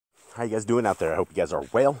How you guys doing out there? I hope you guys are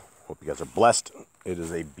well. Hope you guys are blessed. It is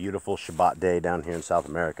a beautiful Shabbat day down here in South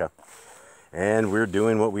America. And we're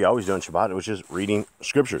doing what we always do on Shabbat, which is reading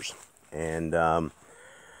scriptures. And the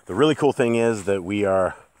really cool thing is that we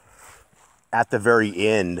are at the very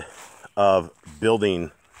end of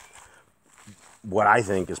building what I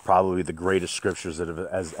think is probably the greatest scriptures that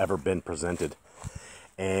has ever been presented.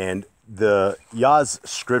 And the Yah's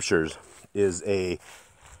Scriptures is a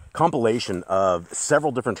compilation of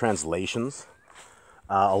several different translations,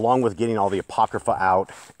 along with getting all the Apocrypha out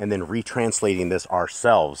and then retranslating this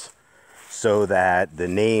ourselves so that the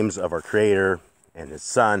names of our Creator and His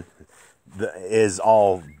Son is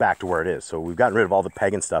all back to where it is. So we've gotten rid of all the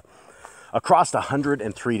pagan stuff across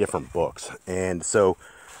 103 different books. And so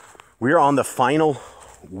we are on the final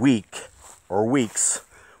week or weeks,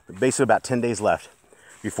 basically about 10 days left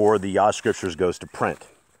before the Yah Scriptures goes to print.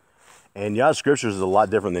 And Yah Scriptures is a lot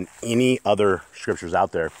different than any other scriptures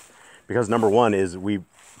out there because number one is we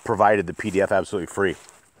provided the PDF absolutely free.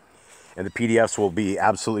 And the PDFs will be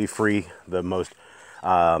absolutely free. The most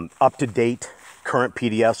up-to-date current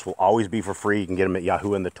PDFs will always be for free. You can get them at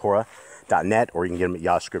yahuandthetorah.net or you can get them at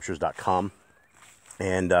yahscriptures.com.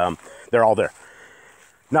 And they're all there.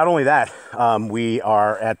 Not only that, we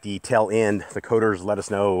are at the tail end. The coders let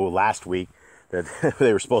us know last week that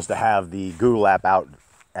they were supposed to have the Google app out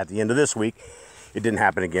at the end of this week. It didn't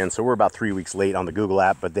happen again, so we're about 3 weeks late on the Google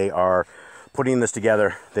app, but they are putting this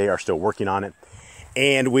together. They are still working on it.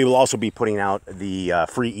 And we will also be putting out the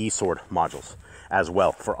free eSword modules as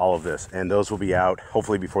well for all of this. And those will be out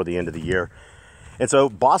hopefully before the end of the year. And so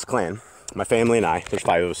Boss Clan, my family and I, there's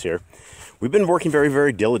 5 of us here, we've been working very,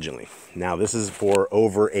 very diligently. Now, this is for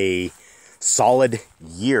over a solid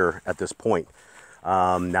year at this point.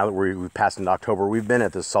 Now that we've passed into October, we've been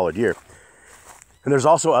at this solid year. And there's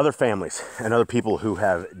also other families and other people who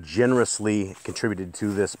have generously contributed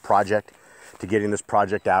to this project, to getting this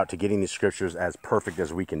project out, to getting these scriptures as perfect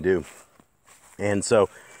as we can do. And so,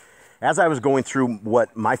 as I was going through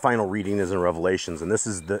what my final reading is in Revelations, and this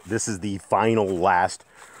is the final last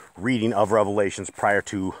reading of Revelations prior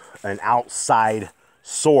to an outside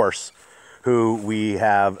source who we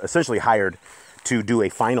have essentially hired to do a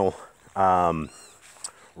final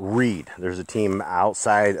read. There's a team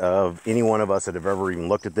outside of any one of us that have ever even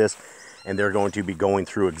looked at this, and they're going to be going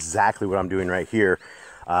through exactly what I'm doing right here.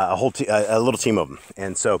 A little team of them.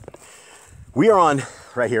 And so we are on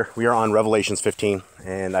right here. We are on Revelations 15,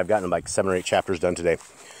 and I've gotten like 7 or 8 chapters done today.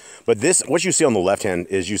 But this, what you see on the left hand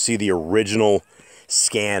is you see the original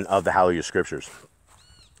scan of the Hallelujah Scriptures.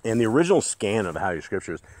 And the original scan of the Hallelujah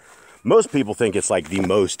Scriptures, most people think it's like the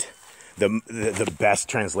best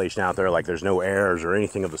translation out there, like there's no errors or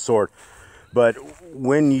anything of the sort. But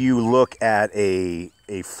when you look at a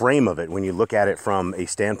frame of it, when you look at it from a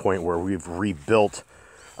standpoint where we've rebuilt,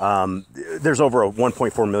 there's over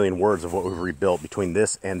 1.4 million words of what we've rebuilt between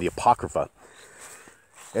this and the Apocrypha.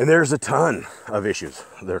 And there's a ton of issues.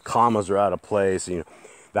 Their commas are out of place. You know,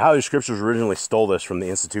 the Hallelujah Scriptures originally stole this from the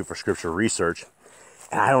Institute for Scripture Research.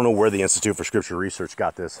 And I don't know where the Institute for Scripture Research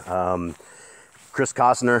got this. Chris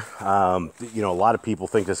Costner, a lot of people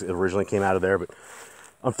think this originally came out of there, but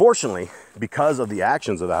unfortunately, because of the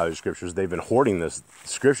actions of the Hallelujah Scriptures, they've been hoarding this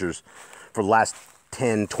scriptures for the last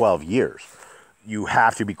 10, 12 years. You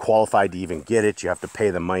have to be qualified to even get it. You have to pay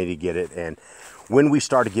the money to get it. And when we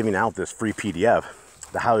started giving out this free PDF,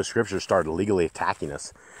 the Hallelujah Scriptures started legally attacking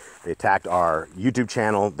us. They attacked our YouTube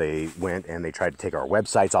channel. They went and they tried to take our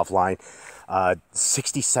websites offline.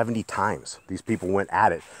 60, 70 times these people went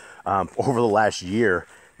at it. Over the last year,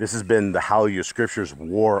 this has been the Hallelujah Scriptures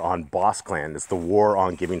war on Boss Clan. It's the war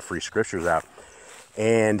on giving free scriptures out.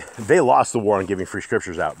 And they lost the war on giving free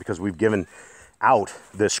scriptures out because we've given out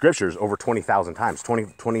the scriptures over 20,000 times,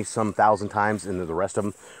 20 some thousand times, and the rest of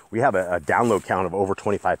them, we have a download count of over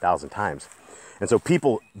 25,000 times. And so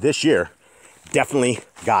people this year definitely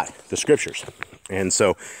got the scriptures. And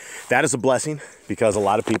so that is a blessing because a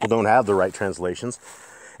lot of people don't have the right translations.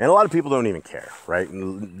 And a lot of people don't even care, right?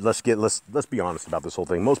 Let's be honest about this whole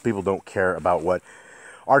thing. Most people don't care about what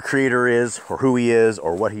our Creator is or who He is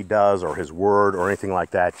or what He does or His Word or anything like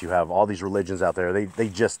that. You have all these religions out there. They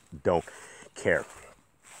just don't care.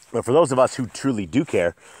 But for those of us who truly do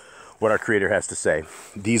care what our Creator has to say,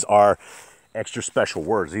 these are extra special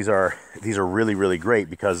words. These are really, really great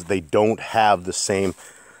because they don't have the same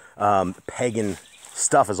pagan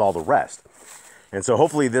stuff as all the rest. And so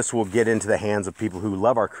hopefully this will get into the hands of people who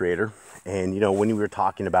love our Creator. And, when we were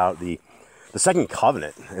talking about the second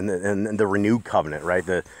covenant and the renewed covenant, right?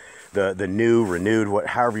 The new, renewed,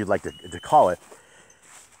 however you'd like to call it.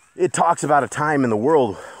 It talks about a time in the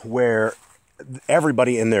world where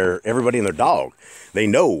everybody and their dog, they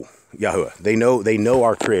know Yahuwah. They know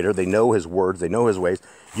our Creator. They know His words. They know His ways.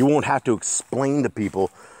 You won't have to explain to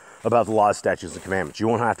people about the laws, statutes, and commandments. You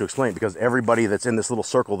won't have to explain it, because everybody that's in this little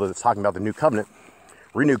circle that's talking about the new covenant,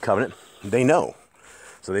 renewed covenant, they know.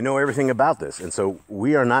 So they know everything about this. And so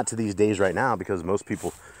we are not to these days right now, because most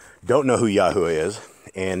people don't know who Yahuwah is.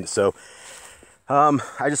 And so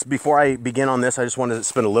before I begin on this, I just wanted to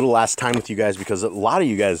spend a little last time with you guys, because a lot of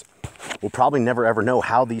you guys will probably never ever know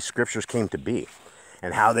how these scriptures came to be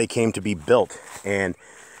and how they came to be built. And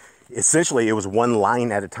essentially, it was one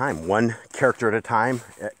line at a time, one character at a time.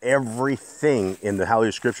 Everything in the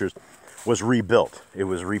Hallelujah Scriptures was rebuilt. It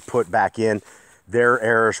was re-put back in. Their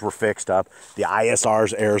errors were fixed up. The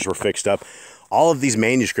ISR's errors were fixed up. All of these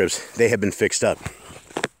manuscripts, they have been fixed up.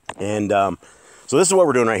 And so this is what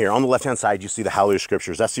we're doing right here. On the left-hand side, you see the Hallelujah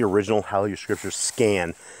Scriptures. That's the original Hallelujah Scriptures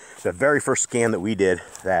scan. The very first scan that we did,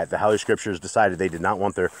 that the Hallelujah Scriptures decided they did not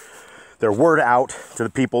want their word out to the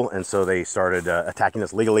people, and so they started attacking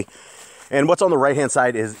us legally. And what's on the right-hand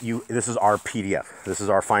side is this is our PDF. This is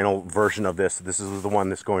our final version of this. This is the one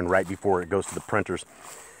that's going right before it goes to the printers.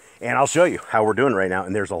 And I'll show you how we're doing right now.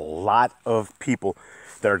 And there's a lot of people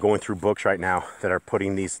that are going through books right now that are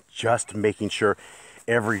putting these, just making sure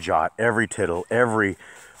every jot, every tittle, every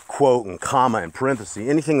quote and comma and parenthesis,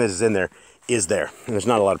 anything that is in there is there. And there's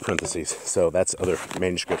not a lot of parentheses. So that's other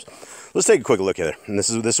manuscripts. Let's take a quick look at it. And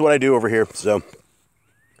this is what I do over here. So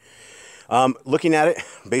looking at it,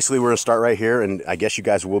 basically we're going to start right here. And I guess you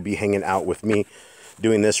guys will be hanging out with me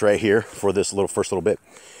doing this right here for this first little bit.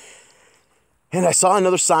 And I saw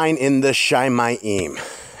another sign in the Shemaim,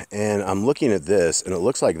 and I'm looking at this, and it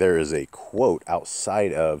looks like there is a quote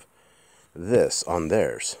outside of this on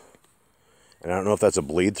theirs. And I don't know if that's a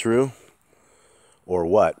bleed through or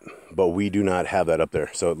what, but we do not have that up there.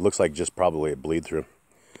 So it looks like just probably a bleed through.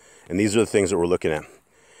 And these are the things that we're looking at.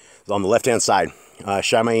 So on the left-hand side,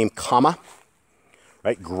 Shemaim, comma,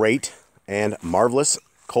 right? Great and marvelous,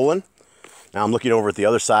 colon. Now I'm looking over at the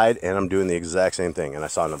other side, and I'm doing the exact same thing. And I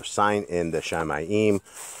saw another sign in the Shemaim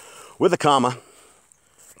with a comma,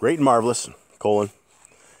 great and marvelous, colon,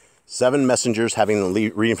 7 messengers having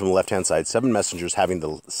the, reading from the left-hand side, 7 messengers having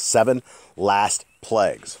the 7 last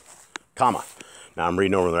plagues, comma. Now I'm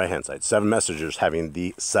reading over on the right-hand side, 7 messengers having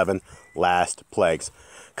the 7 last plagues,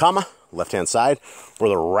 comma, left-hand side, for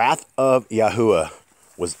the wrath of Yahuwah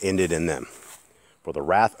was ended in them. For the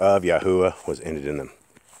wrath of Yahuwah was ended in them.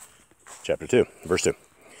 Chapter 2, verse 2.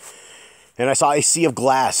 And I saw a sea of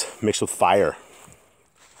glass mixed with fire.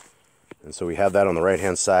 And so we have that on the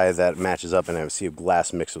right-hand side. That matches up, and I have a sea of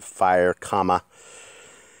glass mixed with fire, comma.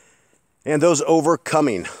 And those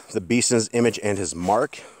overcoming the beast and his image and his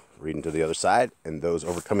mark. Reading to the other side. And those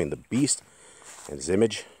overcoming the beast and his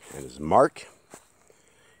image and his mark.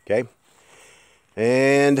 Okay.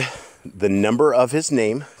 And the number of his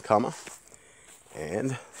name, comma.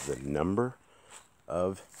 And the number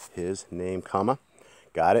of his name, comma.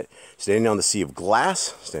 Got it. Standing on the sea of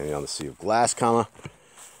glass. Standing on the sea of glass, comma.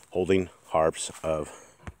 Holding harps of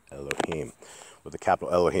Elohim. With a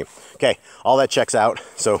capital Elohim. Okay, all that checks out.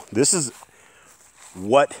 So this is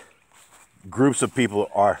what groups of people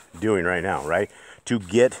are doing right now, right? To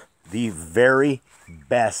get the very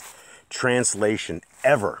best translation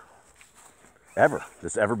ever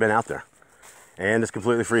that's ever been out there. And it's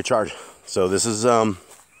completely free of charge. So this is, you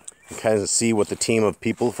can kind of see what the team of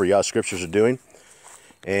people for Yah Scriptures are doing.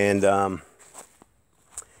 And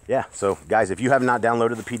yeah, so guys, if you have not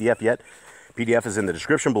downloaded the PDF yet, PDF is in the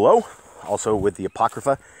description below. Also with the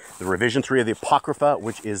Apocrypha, the revision 3 of the Apocrypha,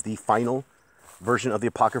 which is the final version of the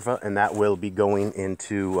Apocrypha, and that will be going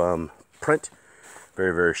into print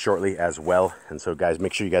very, very shortly as well. And so guys,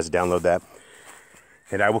 make sure you guys download that.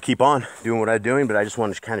 And I will keep on doing what I'm doing, but I just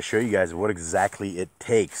wanted to kind of show you guys what exactly it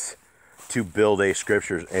takes to build a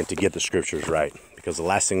scriptures and to get the scriptures right. Because the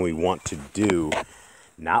last thing we want to do,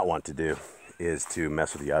 not want to do, is to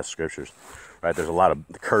mess with the scriptures, right? There's a lot of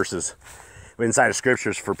curses inside of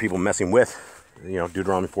scriptures for people messing with. You know,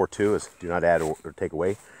 Deuteronomy 4:2 is do not add or take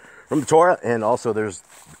away from the Torah. And also there's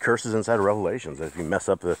curses inside of Revelations. If you mess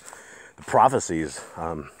up the prophecies,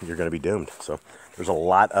 you're going to be doomed. So there's a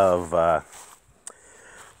lot of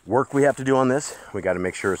work we have to do on this. We got to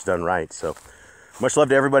make sure it's done right. So much love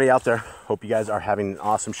to everybody out there. Hope you guys are having an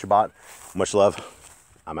awesome Shabbat. Much love.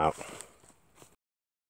 I'm out.